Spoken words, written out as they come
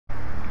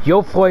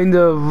Jo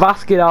Freunde,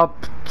 was geht ab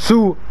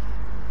zu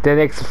der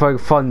nächsten Folge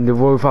von The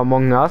Wolf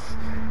Among Us?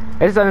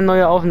 Es ist eine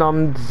neue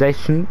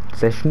Aufnahmen-Session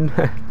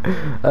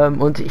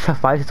und ich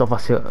weiß jetzt auch,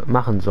 was wir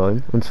machen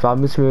sollen. Und zwar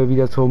müssen wir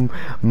wieder zum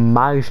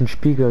magischen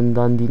Spiegel und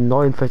dann die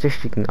neuen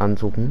Verdächtigen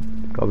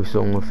ansuchen. Glaube ich,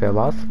 so ungefähr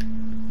war's.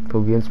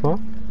 Probieren es mal.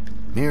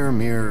 Mirror,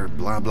 mirror,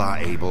 blah blah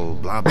able,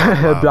 blah blah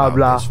blah, blah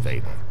blah. This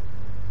fable.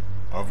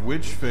 Of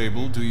which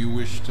fable do you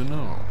wish to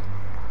know?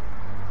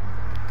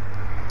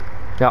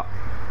 Ja.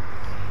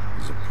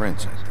 He's a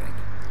prince, I think.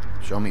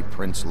 Show me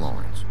Prince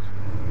Lawrence.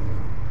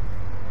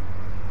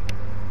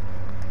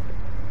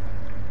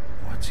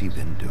 What's he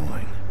been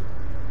doing?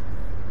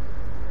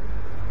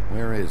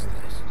 Where is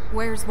this?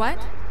 Where's what?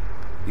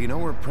 Do you know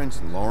where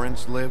Prince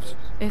Lawrence lives?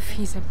 If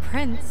he's a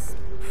prince,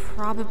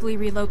 probably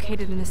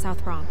relocated in the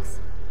South Bronx.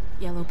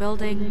 Yellow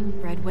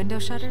building, red window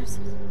shutters?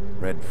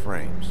 Red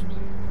frames.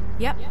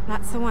 Yep,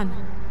 that's the one.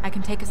 I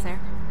can take us there.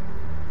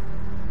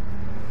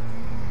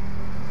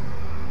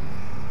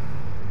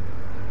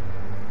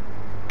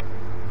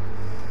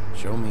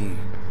 Show me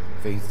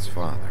Faith's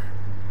father,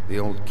 the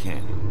old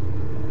king.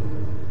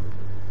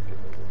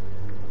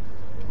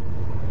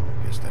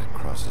 Guess that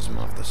crosses him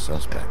off the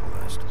suspect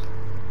list.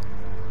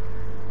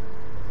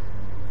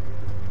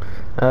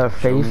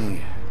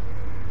 Faith.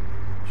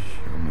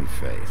 Show me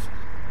Faith.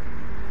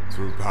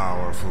 Through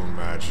powerful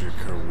magic,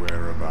 her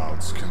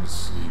whereabouts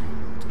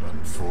concealed.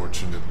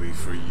 Unfortunately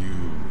for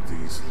you,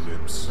 these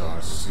lips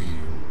are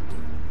sealed.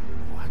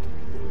 What?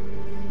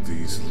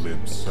 These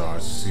lips are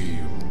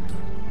sealed.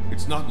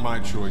 It's not my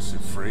choice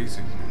of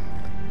phrasing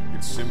it.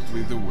 It's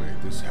simply the way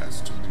this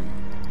has to be.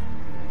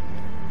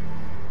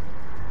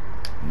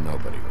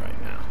 Nobody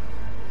right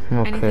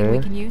now. Anything we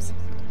can use?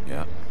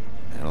 Yeah,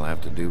 that'll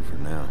have to do for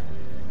now.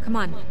 Come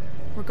on,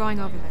 we're going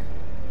over there.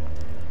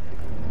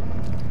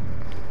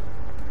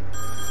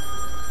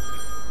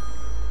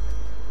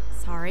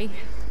 Sorry,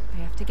 I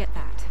have to get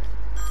that.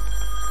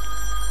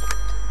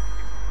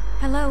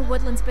 Hello,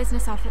 Woodland's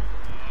business office.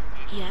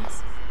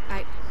 Yes,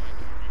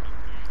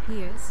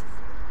 He is.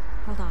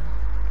 Hold on.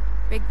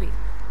 Bigby,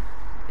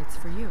 it's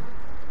for you.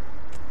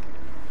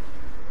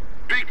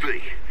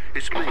 Bigby,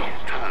 it's me,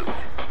 Toad.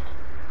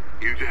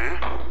 You there?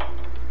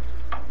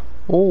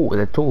 Oh,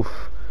 der doof.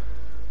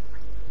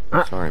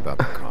 Sorry about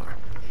the car.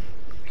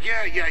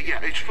 Yeah,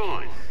 it's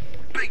fine.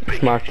 Bigby,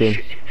 Ich mag den.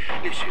 shit.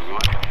 Listen,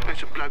 right,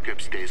 there's a bloke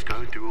upstairs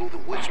going through all the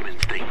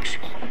woodsman's things.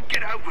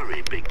 Get over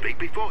here, Bigby,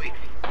 before he...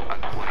 Oh,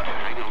 wait,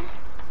 hang on.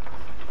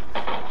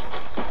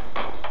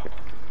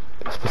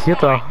 Was passiert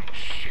da?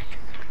 Shit.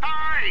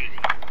 Hey!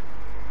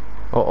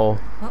 Oh oh.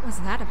 What was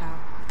that about?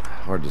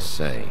 Hard to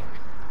say.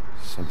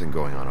 Something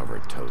going on over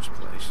at Toad's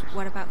place.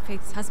 What about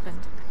Faith's husband?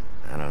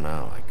 I don't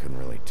know, I couldn't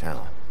really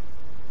tell.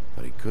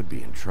 But he could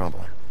be in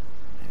trouble.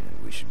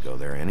 And we should go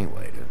there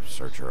anyway to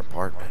search her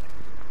apartment.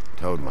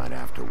 Toad might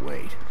have to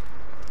wait.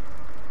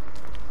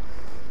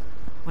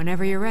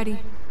 Whenever you're ready.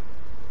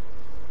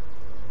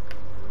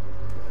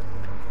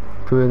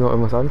 Können wir noch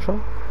irgendwas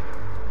anschauen?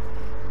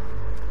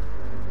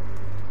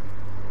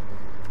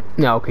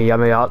 Ja, okay,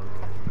 haben wir ja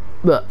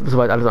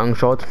soweit alles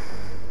angeschaut.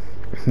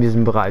 Wir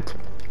sind bereit.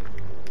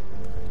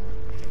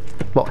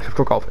 Boah, ich hab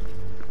Druck auf.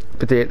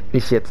 Bitte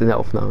nicht jetzt in der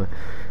Aufnahme.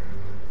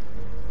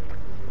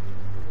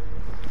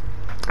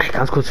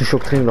 Ganz kurz einen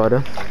Schluck trinken,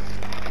 Leute.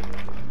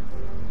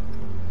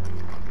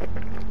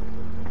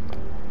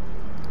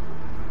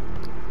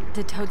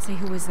 Did Toad say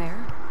who was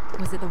there?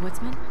 Was it the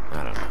woodsman?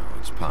 I don't know,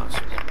 it's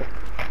possible.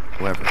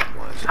 Whoever it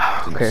was, it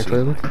Okay, didn't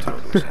seem like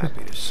Toad was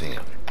happy to see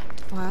him.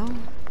 Well,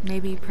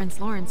 maybe Prince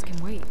Lawrence can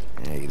wait.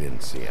 Yeah, he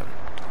didn't see him.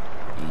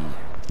 He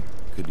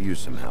could use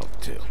some help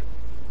too.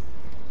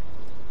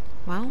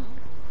 Well,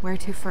 where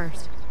to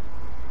first?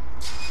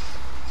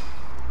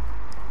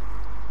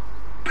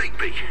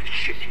 Bigby,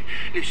 shit.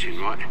 Listen,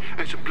 right,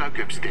 there's a bloke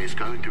upstairs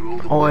going through all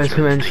the Oh, jetzt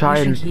können wir woodsman's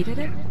things. You entscheiden. think he did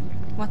it?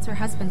 What's her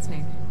husband's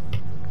name?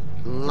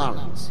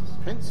 Lawrence.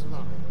 Prince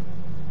Lawrence.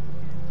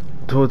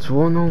 Tods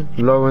Wohnung,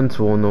 Lawrence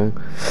Wohnung.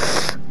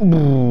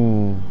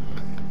 You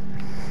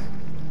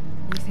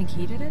think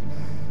he did it?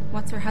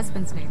 What's her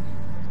husband's name?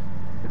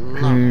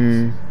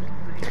 Lawrence.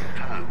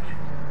 Toad.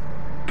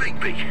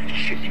 Bigby,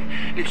 shit.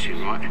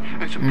 Listen, right,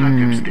 there's a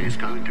bloke upstairs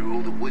going through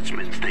all the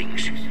woodsman's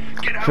things.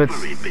 Get over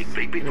here,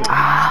 Bigby, before...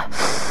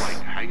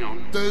 Wait, hang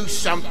on. Do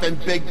something,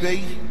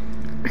 Bigby.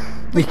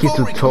 Ich gehe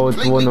zu Tods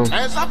Wohnung.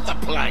 Tears up the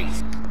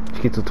place.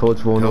 Ich gehe zu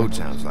Tods Wohnung. Toad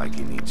sounds like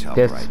he needs help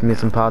Der right ist mir now.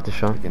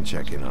 sympathischer. We can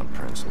check in on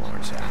Prince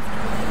Lawrence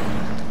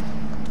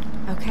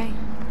after. Okay.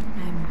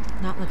 I'm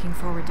not looking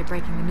forward to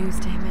breaking the news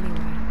to him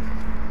anyway.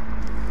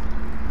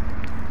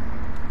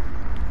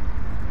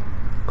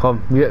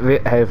 Komm,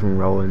 wir helfen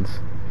Rollins.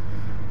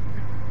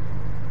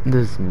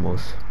 Das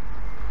muss.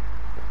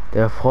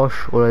 Der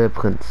Frosch oder der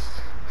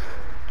Prinz.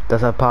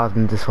 Das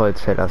Apartment des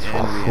Holzfällers.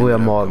 And we Früher ended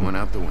up Morgen. going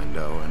out the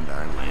window and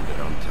I landed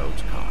on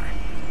Toad's car.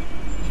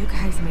 You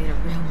guys made a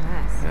real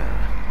mess.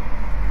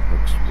 Yeah,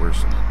 looks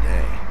worse in the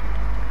day.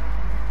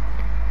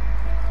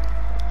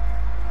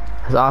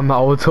 Das arme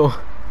Auto.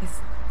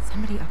 Is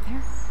somebody up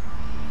there?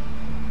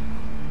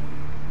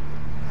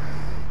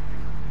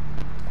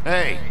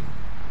 Hey!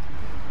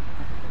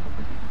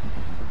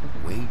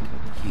 Wait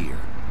here.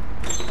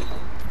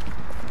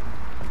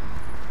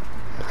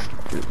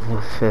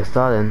 Wer ist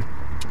da denn?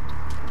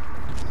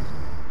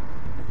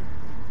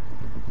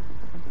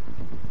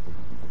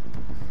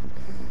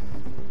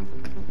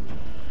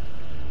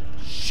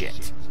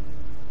 Shit.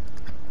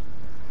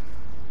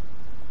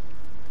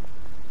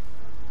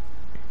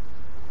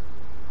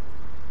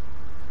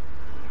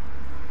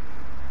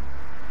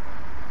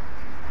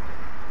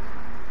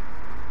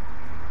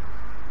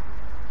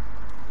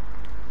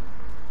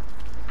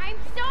 I'm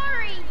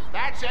sorry!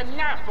 That's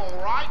enough,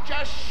 all right?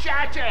 Just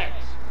shut it!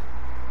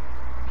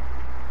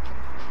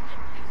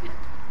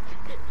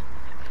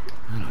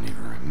 I don't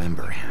even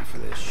remember half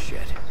of this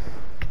shit.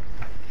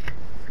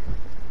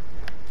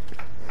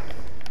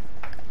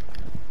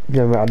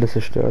 Wir haben ja alles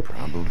zerstört.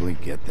 Probably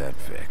get that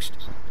fixed.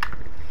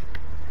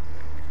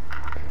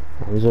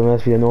 Wie sollen wir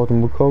das wieder in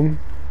Ordnung bekommen?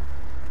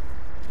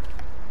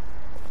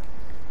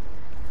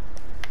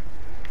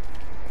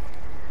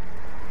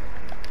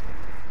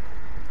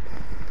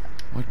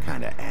 What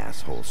kind of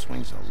asshole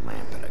swings a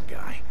lamp at a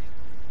guy?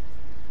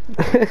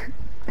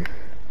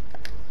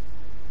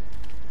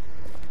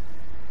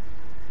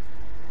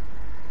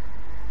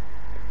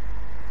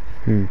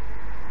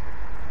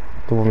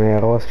 Da wurden wir ja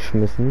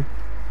rausgeschmissen.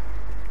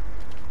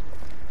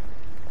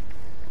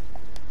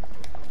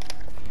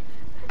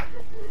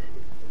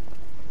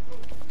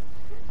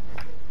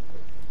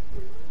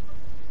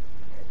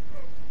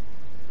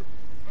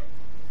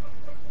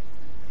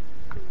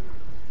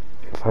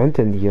 Was war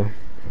denn hier?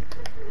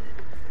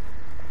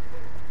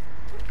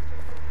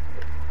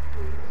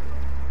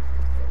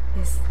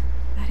 Is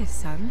that his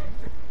son?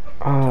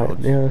 Ah,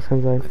 ja, das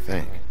kann sein. I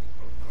think.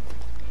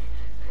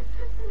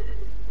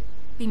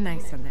 Be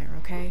nice in there,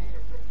 okay?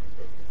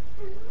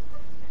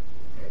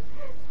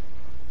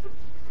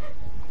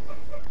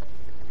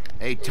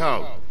 Hey,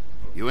 Toad.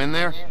 You in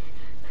there?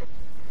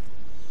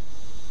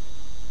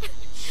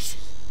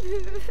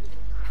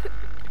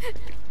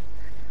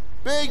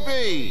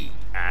 Bigby!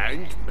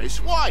 And Miss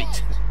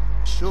White!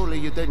 Surely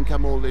you didn't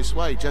come all this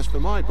way just for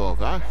my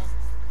bother?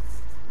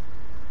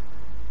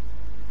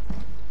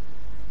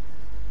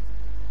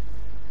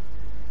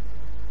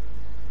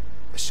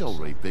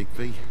 Sorry,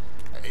 Bigby.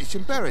 It's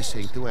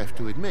embarrassing to have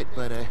to admit,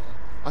 but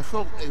I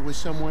thought there was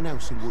someone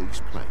else in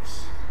Woody's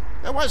place.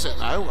 There wasn't,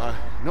 though.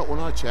 Not when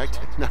I checked.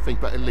 Nothing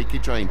but a leaky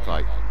drain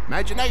pipe.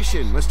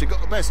 Imagination must have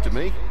got the best of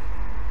me.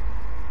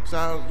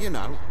 So, you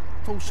know,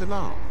 false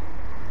alarm.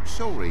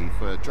 Sorry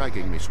for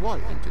dragging Miss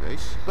White into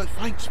this, but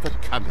thanks for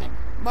coming.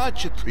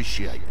 Much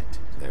appreciated.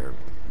 There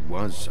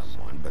was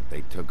someone, but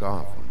they took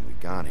off when we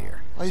got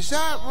here. Is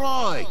that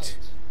right?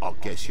 I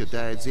guess your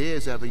dad's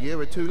ears have a year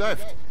or two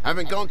left.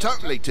 Haven't gone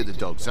totally to the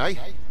dogs, eh?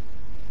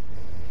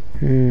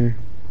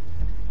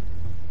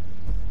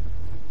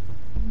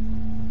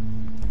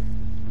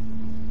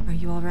 Are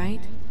you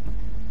alright?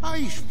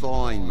 He's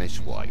fine, Miss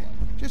White.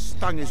 Just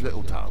stung his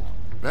little toe.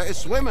 Better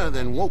swimmer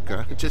than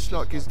walker, just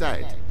like his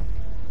dad.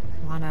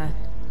 Wanna...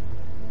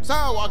 So,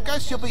 I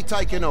guess you'll be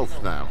taking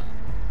off now.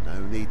 No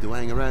need to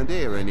hang around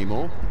here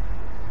anymore.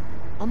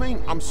 I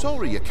mean, I'm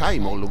sorry you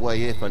came all the way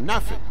here for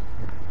nothing.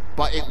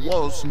 But it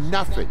was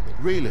nothing,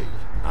 really.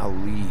 I'll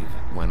leave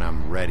when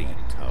I'm ready,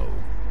 Toad.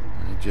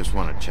 I just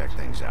want to check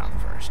things out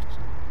first.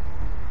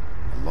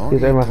 The longer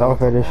you talk,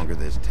 the longer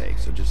this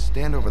takes, so just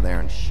stand over there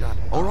and shut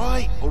up. All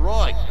right.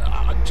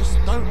 I just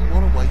don't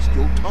want to waste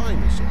your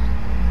time, is all.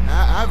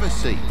 Have a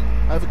seat.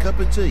 Have a cup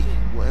of tea.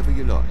 Whatever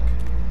you like.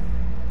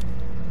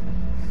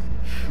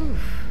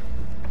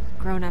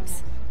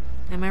 Grown-ups.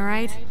 Am I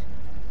right?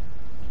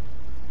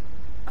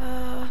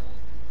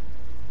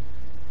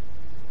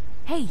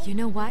 Hey, you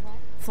know what?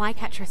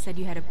 Flycatcher said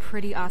you had a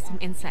pretty awesome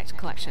insect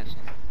collection.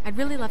 I'd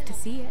really love to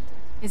see it.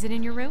 Is it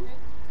in your room?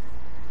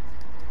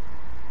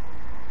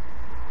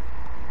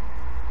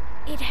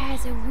 It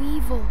has a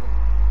weevil.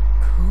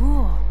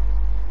 Cool.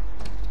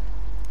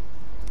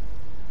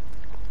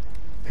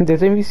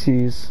 That's irgendwie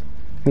süß.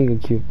 Mega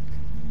cute.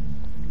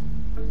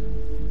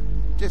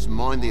 Just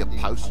mind the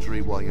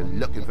upholstery while you're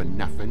looking for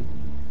nothing.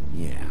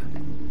 Yeah,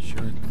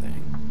 sure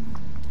thing.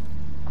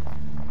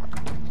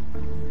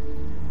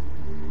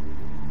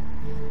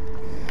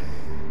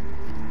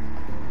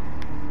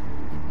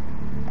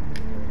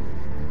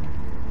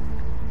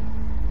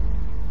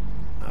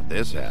 How'd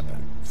this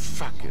happen?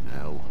 Fucking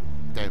hell.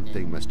 Damn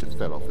thing must have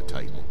fell off the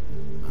table.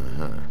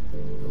 Uh-huh.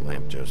 The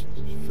lamp just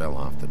fell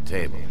off the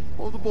table.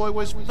 Or the boy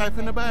was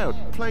faffing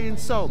about, playing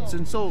salts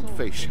and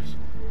saltfish.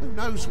 Who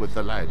knows with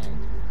the lad?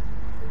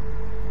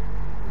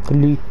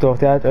 Lügt doch,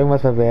 der hat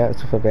irgendwas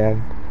zu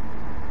verbergen.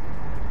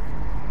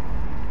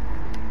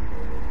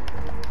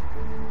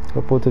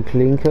 Kaputte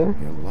Klinke.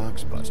 Your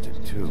lock's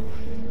busted too.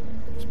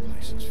 This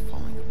place is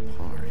falling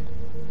apart.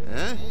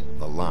 Eh?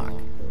 The lock.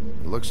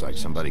 It looks like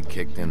somebody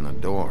kicked in the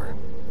door.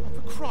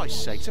 For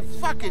Christ's sake, the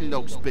fucking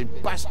lock's been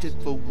busted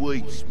for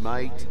weeks,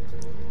 mate.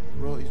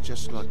 Right, it's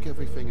just like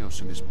everything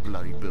else in this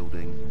bloody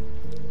building.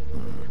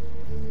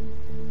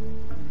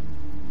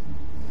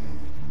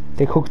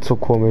 Der guckt so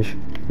komisch.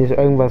 Hier ist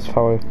irgendwas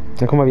faul.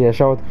 Dann guck mal, wie er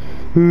schaut.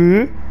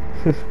 Hä?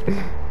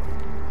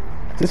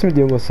 Was ist mit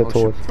dem Jungs der I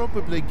tot? should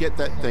probably get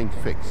that thing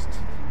fixed.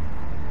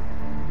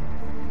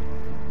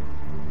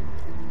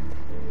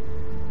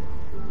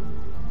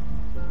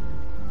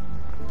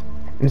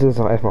 Und sind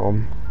doch einfach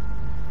um.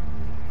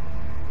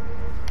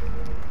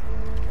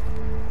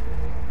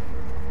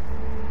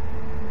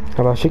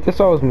 Aber schick es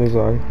aus, muss ich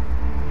sagen.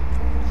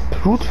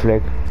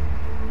 Blutfleck.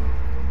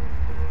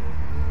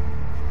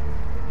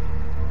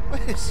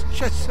 It's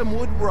just some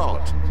wood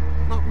rot.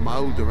 Not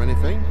mold or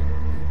anything.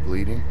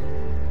 Bleeding?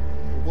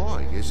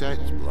 Why? Is that...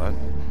 It's blood.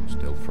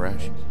 Still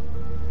fresh.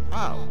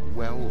 Oh,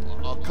 well,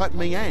 I cut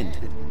me hand.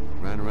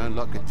 Ran around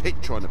like a tit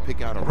trying to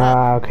pick out a rat.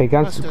 Ah, okay,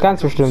 ganz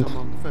bestimmt.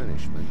 Some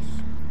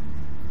punishments.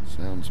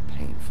 Sounds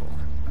painful.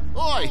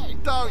 Oi,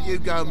 don't you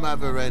go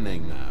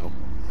mother-henning now.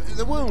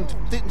 The wound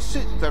didn't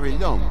sit very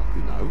long,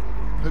 you know.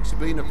 Looks to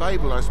be in a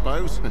fable, I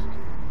suppose.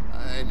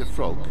 And a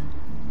frog.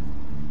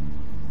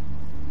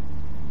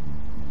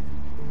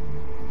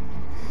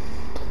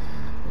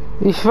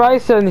 Ich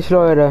weiß ja nicht,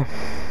 Leute.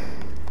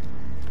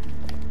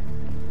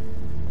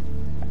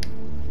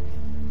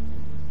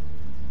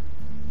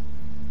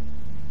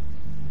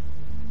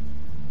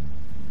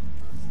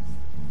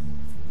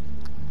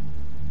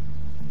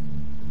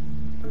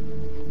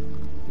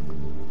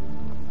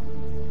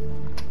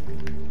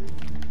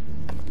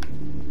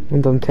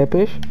 Unterm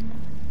Teppich?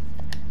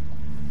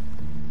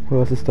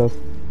 Oder was ist das?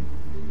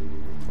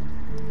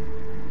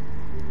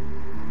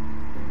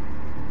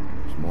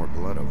 There's more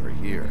blood over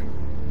here.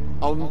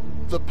 On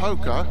the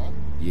poker?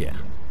 Yeah.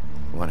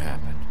 What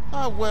happened?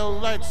 Oh, well,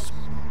 that's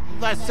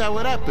how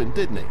it happened,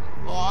 didn't it?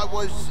 I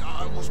was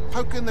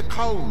poking the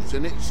coals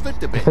and it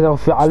slipped a bit. Ich finde auch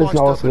für alles eine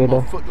Sliced up in my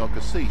Ausrede. foot like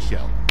a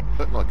seashell.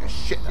 Looked like a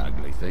shit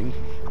ugly thing.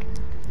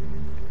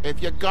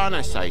 If you're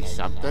gonna say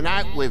something,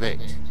 out with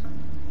it.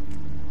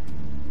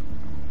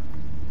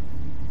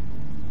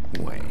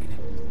 Wait.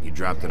 You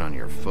dropped it on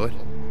your foot?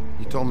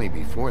 You told me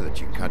before that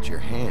you cut your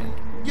hand.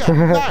 Yeah,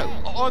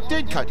 no, I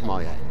did cut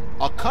my hand.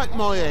 I cut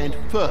my hand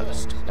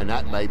first, and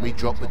that made me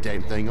drop the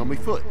damn thing on my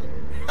foot.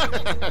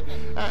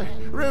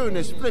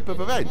 Ruinous flip of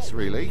events,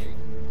 really.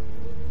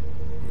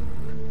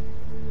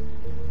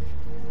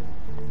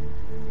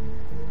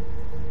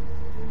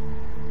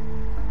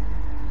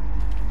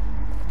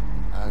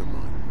 Oh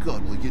my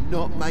God, will you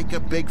not make a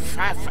big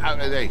faff out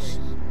of this?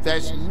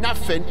 There's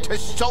nothing to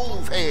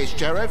solve here,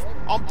 Sheriff.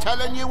 I'm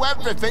telling you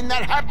everything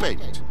that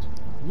happened.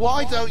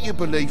 Why don't you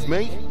believe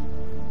me?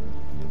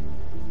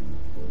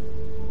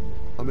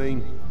 I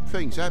mean,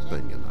 things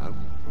happen, you know.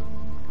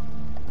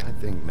 I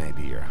think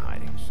maybe you're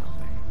hiding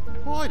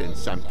something. Hiding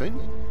something?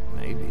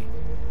 Maybe.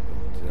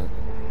 But,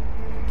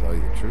 to tell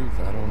you the truth,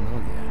 I don't know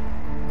yet.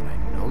 But I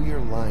know you're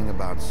lying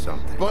about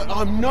something. But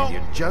I'm not...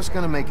 You're just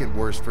gonna make it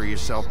worse for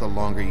yourself the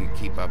longer you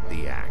keep up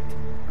the act.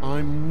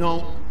 I'm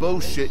not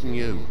bullshitting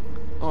you.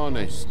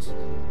 Honest.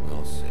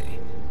 We'll see.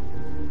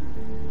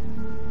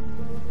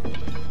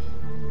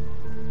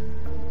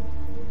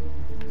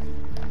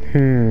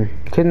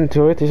 Können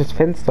theoretisch das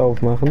Fenster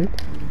aufmachen.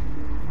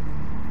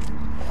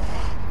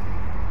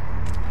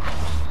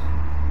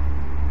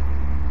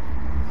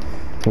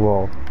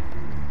 Wow.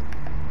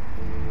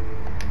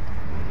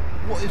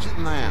 What is it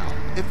now?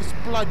 If it's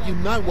blood, you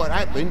know what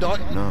happened.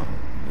 No,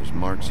 there's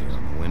marks here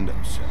on the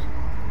windowsill.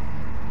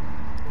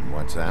 And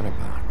what's that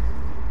about?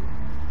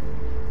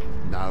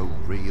 No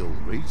real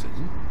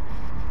reason.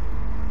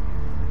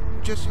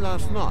 Just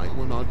last night,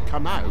 when I'd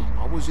come out,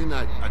 I was in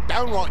a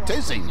downright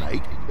dizzy,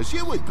 mate, as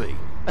you would be.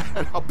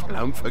 And I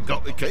plumb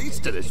forgot the keys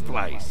to this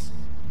place.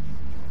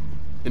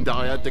 And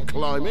I had to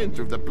climb in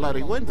through the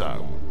bloody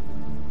window.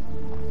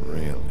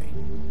 Really?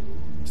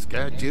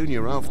 Scared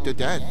Junior off to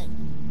death.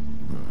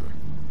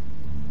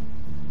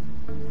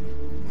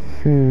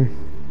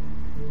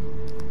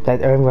 Da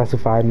hat irgendwas zu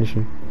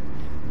verheimlichen.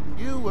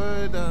 You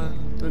heard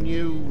the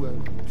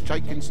new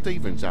Shakin'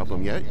 Stevens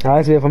album yet? Ah,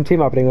 ist wieder vom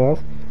Thema abbringen, oder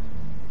was?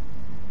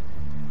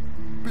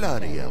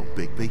 Bloody hell,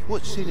 Bigby.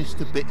 What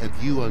sinister bit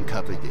have you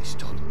uncovered this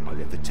time? I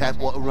left the tap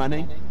water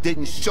running,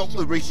 didn't stop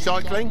the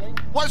recycling.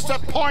 What's the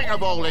point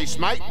of all this,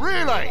 mate?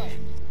 Really?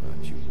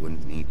 But you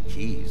wouldn't need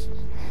keys.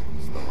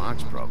 The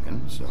lock's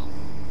broken, so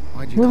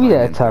why'd you Nur climb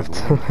wieder in through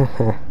ertappt.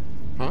 the window?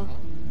 Huh?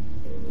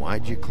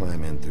 Why'd you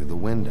climb in through the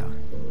window?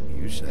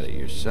 You said it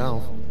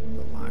yourself.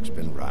 The lock's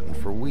been rotten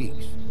for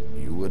weeks.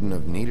 You wouldn't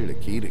have needed a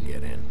key to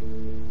get in.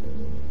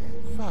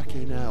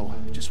 Fucking hell.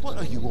 Just what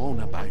are you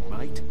on about,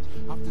 mate?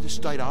 After the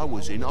state I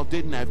was in, I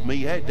didn't have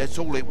me head, that's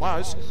all it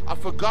was. I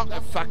forgot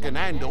the fucking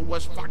handle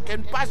was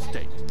fucking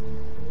busted.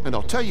 And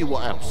I'll tell you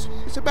what else.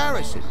 It's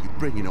embarrassing you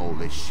bringing all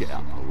this shit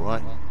up,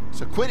 alright?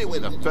 So quit it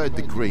with a third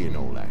degree and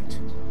all that.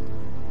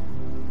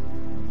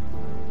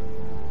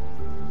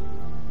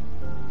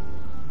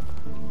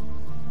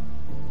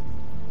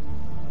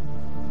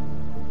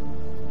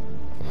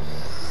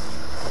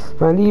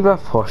 Mein lieber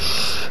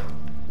Frosch.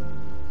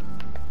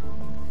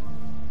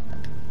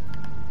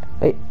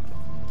 Hey.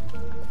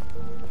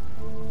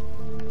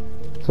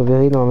 So, wir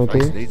reden mal mit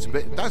Place dem. needs a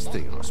bit of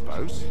dusting, I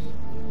suppose.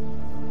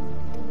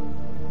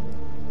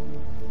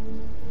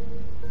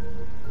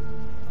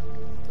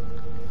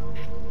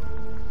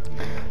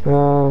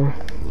 Look,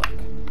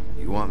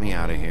 you want me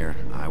out of here,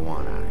 I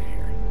want out of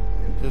here.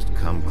 Just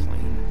come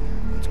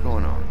clean. What's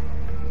going on?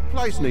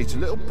 Place needs a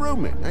little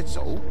brooming, that's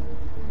all.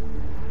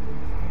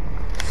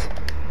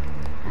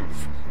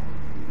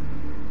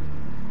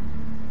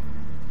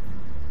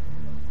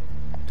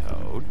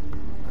 Toad,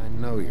 I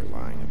know you're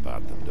lying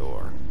about the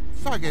door.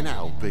 Fucking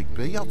hell, Big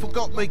B, I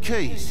forgot my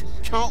keys.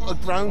 Can't a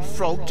grown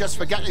frog just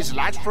forget his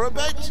latch for a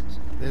bit?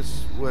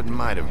 This wood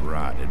might have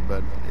rotted,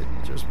 but it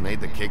just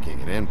made the kicking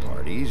it in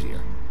part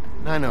easier.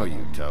 I know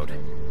you, Toad.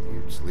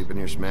 You'd sleep in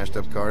your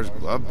smashed-up car's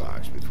glove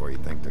box before you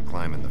think to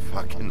climb in the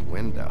fucking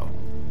window.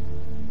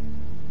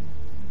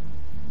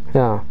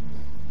 Ja.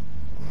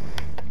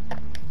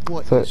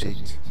 What So- is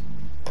it?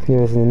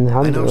 Hier ist eine I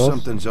Hand, know oder was?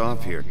 something's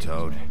off here,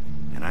 Toad.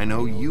 And I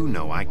know you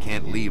know I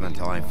can't leave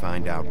until I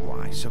find out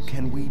why. So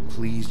can we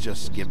please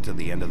just skip to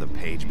the end of the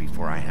page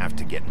before I have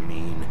to get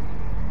mean?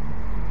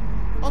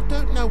 I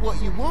don't know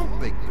what you want,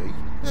 Big B.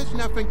 There's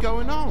nothing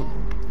going on.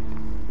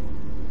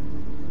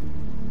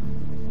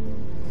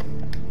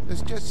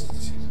 There's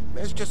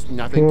just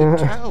nothing Ja.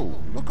 to tell.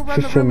 Look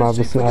around the Schüchtern room mal and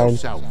ein see for bisschen ein.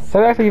 yourself.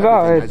 Sag einfach die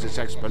Wahrheit. Everything has its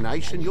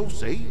explanation, you'll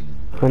see.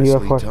 Mein lieber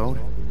Honestly, Freund. Toad,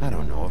 I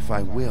don't know if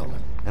I will.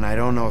 And I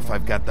don't know if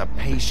I've got the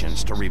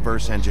patience to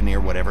reverse engineer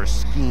whatever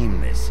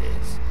scheme this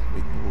is.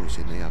 Big boy's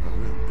in the other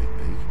room, Big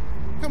B.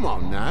 Come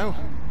on now.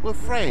 We're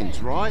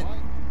friends, right?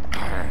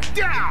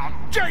 Down,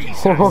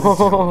 Jesus!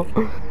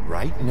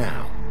 Right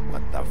now,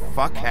 what the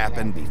fuck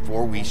happened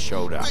before we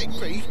showed up? Big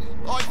B,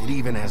 It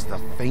even has the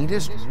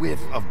faintest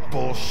whiff of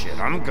bullshit.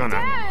 I'm gonna...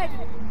 Dad!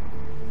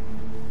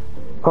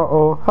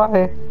 Oh,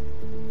 hi.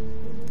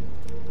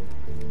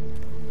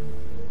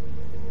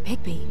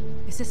 Bigby,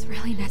 is this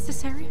really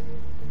necessary?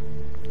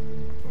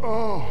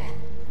 Er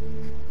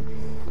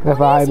war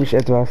heimlich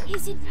etwas.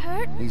 Is it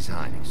hurt? He's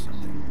hiding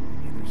something.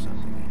 Either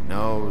something he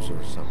knows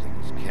or something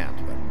he's kept,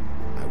 but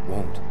I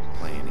won't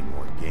play any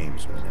more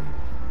games with him.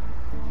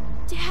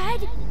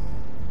 Dad?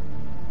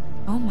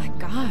 Oh my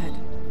god.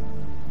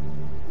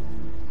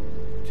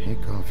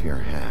 Take off your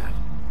hat.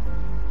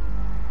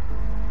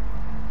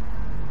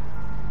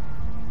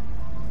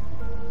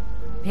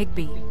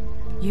 Bigby,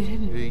 you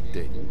didn't... He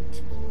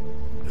didn't.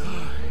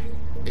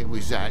 It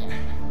was that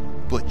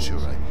butcher,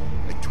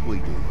 a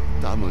Tweedle,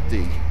 Dumb D.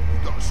 You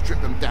gotta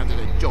strip them down to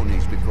their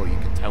johnnies before you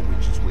can tell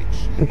which is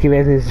which. Okay, wir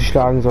hätten jetzt nicht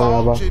schlagen sollen,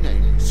 aber Barging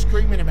in,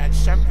 screaming about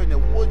something the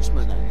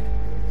woodsman had.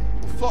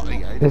 Or thought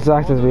he had. jetzt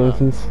sagt I es don't know.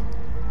 wenigstens.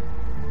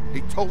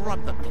 He tore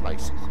up the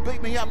place,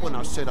 beat me up when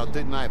I said I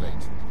didn't have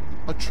it.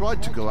 I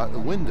tried to go out the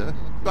window,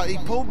 but he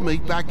pulled me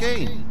back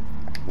in.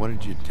 What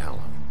did you tell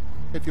him?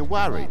 If you're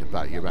worried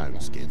about your own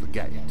skin,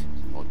 forget it.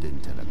 I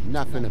didn't tell him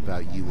nothing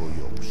about you or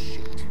your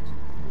shit.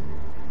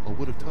 I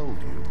would have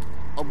told you.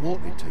 I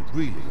wanted to,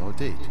 really, I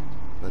did.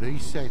 But he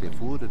said if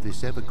word of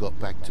this ever got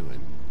back to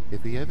him,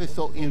 if he ever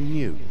thought you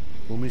knew,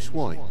 or Miss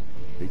White,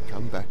 he'd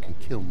come back and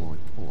kill my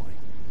boy.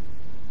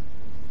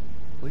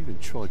 I even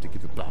tried to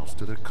give the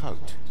bastard a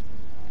coat.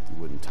 He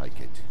wouldn't take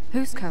it.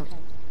 Whose coat?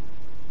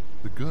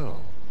 The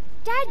girl.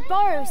 Dad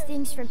borrows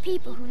things from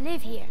people who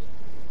live here.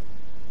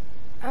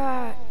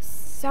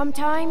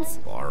 Sometimes.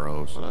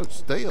 Borrows? I don't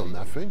steal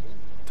nothing.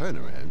 Turn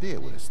around here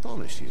would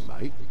astonish you,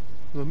 mate.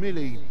 I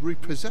merely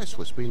repossess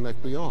what's been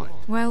left behind.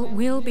 Well,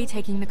 we'll be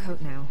taking the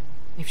coat now.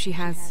 If she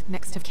has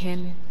next of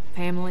kin,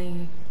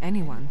 family,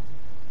 anyone.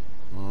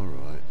 All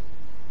right.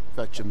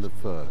 Fetch him the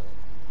fur.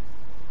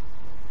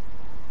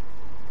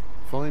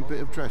 Fine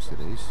bit of dress it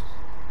is.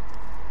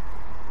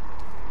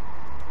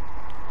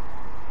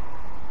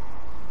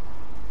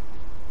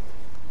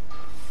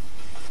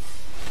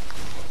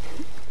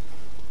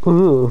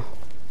 Was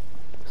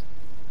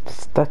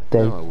ist das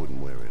denn? No, I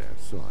wouldn't wear it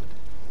outside.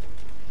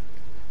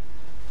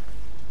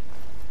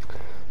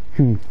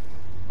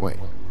 Wait,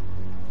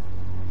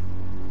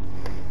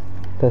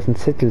 Da ist ein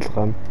Zettel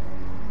dran.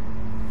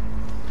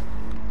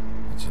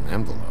 it's an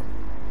envelope.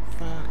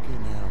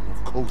 Fucking hell,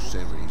 of course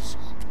there is.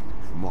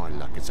 For my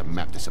luck, it's a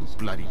map to some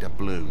bloody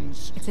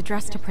doubloons. It's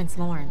addressed to Prince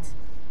Lawrence.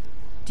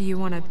 Do you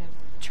want to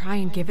try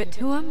and give it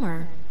to him,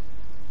 or...?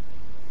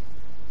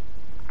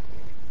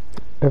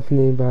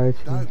 Öffne ihn,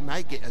 behalten. Don't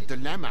make it a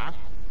dilemma.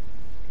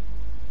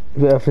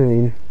 Wir öffnen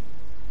ihn.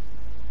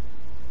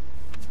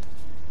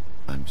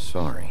 I'm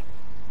sorry,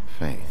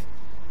 Faith.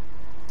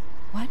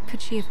 What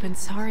could she have been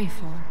sorry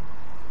for?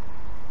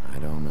 I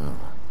don't know.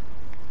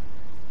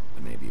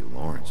 But maybe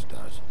Lawrence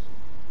does.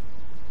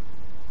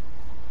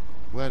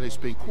 Well, it's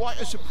been quite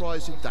a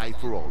surprising day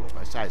for all of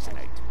us, hasn't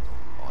it?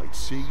 I'd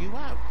see you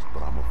out,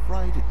 but I'm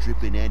afraid of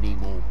dripping any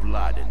more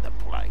blood in the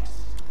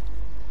place.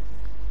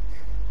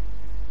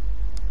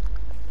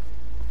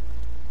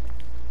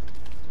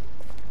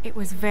 It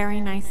was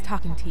very nice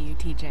talking to you,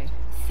 TJ.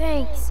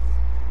 Thanks.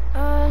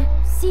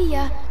 See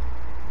ya.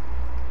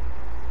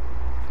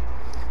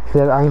 Sie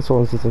hat Angst vor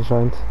uns jetzt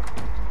anscheinend.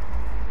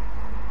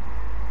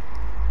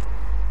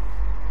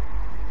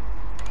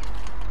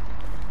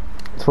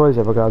 Das wollte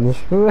ich aber gar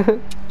nicht.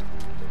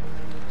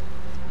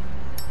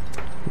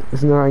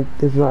 Das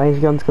ist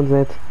eigentlich ganz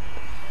nett.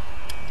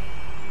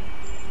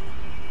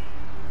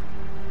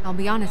 I'll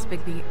be honest,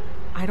 Bigby.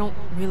 I don't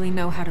really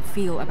know how to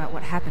feel about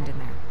what happened in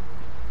there.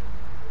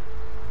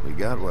 We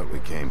got what we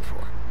came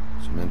for.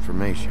 Some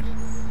information.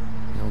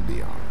 You'll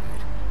be all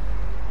right.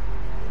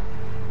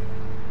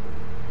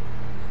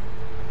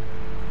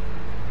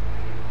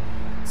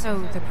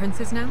 So, the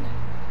prince's now?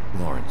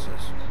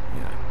 Lawrence's.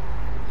 Yeah.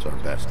 It's our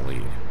best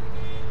lead.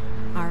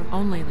 Our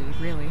only lead,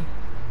 really.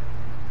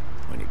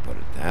 When you put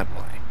it that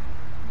way.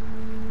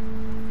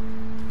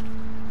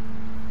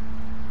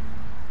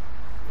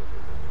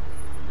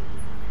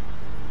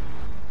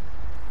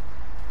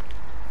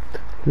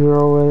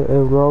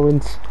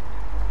 Rowan's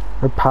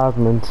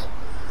apartment.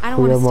 I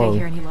don't want to stay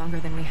here any longer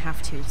than we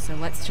have to, so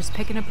let's just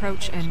pick an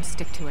approach and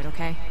stick to it,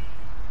 okay?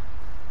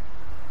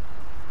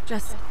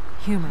 Just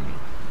humor me.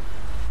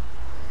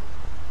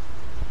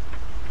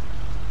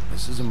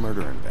 This is a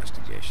murder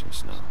investigation,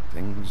 Snow.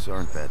 Things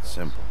aren't that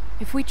simple.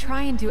 If we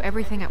try and do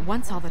everything at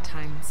once all the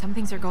time, some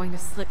things are going to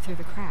slip through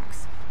the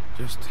cracks.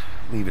 Just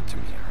leave it to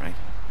me, all right?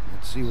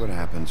 Let's see what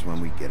happens when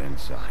we get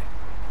inside.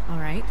 All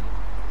right.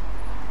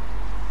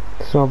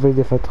 So will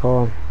dir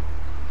vertrauen.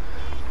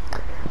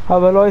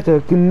 Aber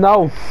Leute,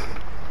 genau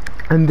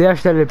an der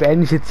Stelle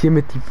beende ich jetzt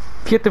hiermit die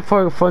 4.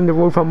 Folge von The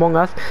Wolf Among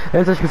Us.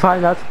 Wenn es euch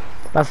gefallen hat,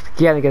 lasst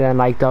gerne ein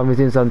Like da. Wir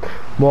sehen uns dann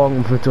morgen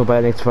um 15 Uhr bei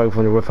der nächsten Folge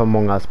von The Wolf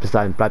Among Us. Bis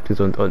dahin, bleibt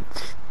gesund und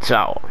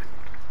ciao.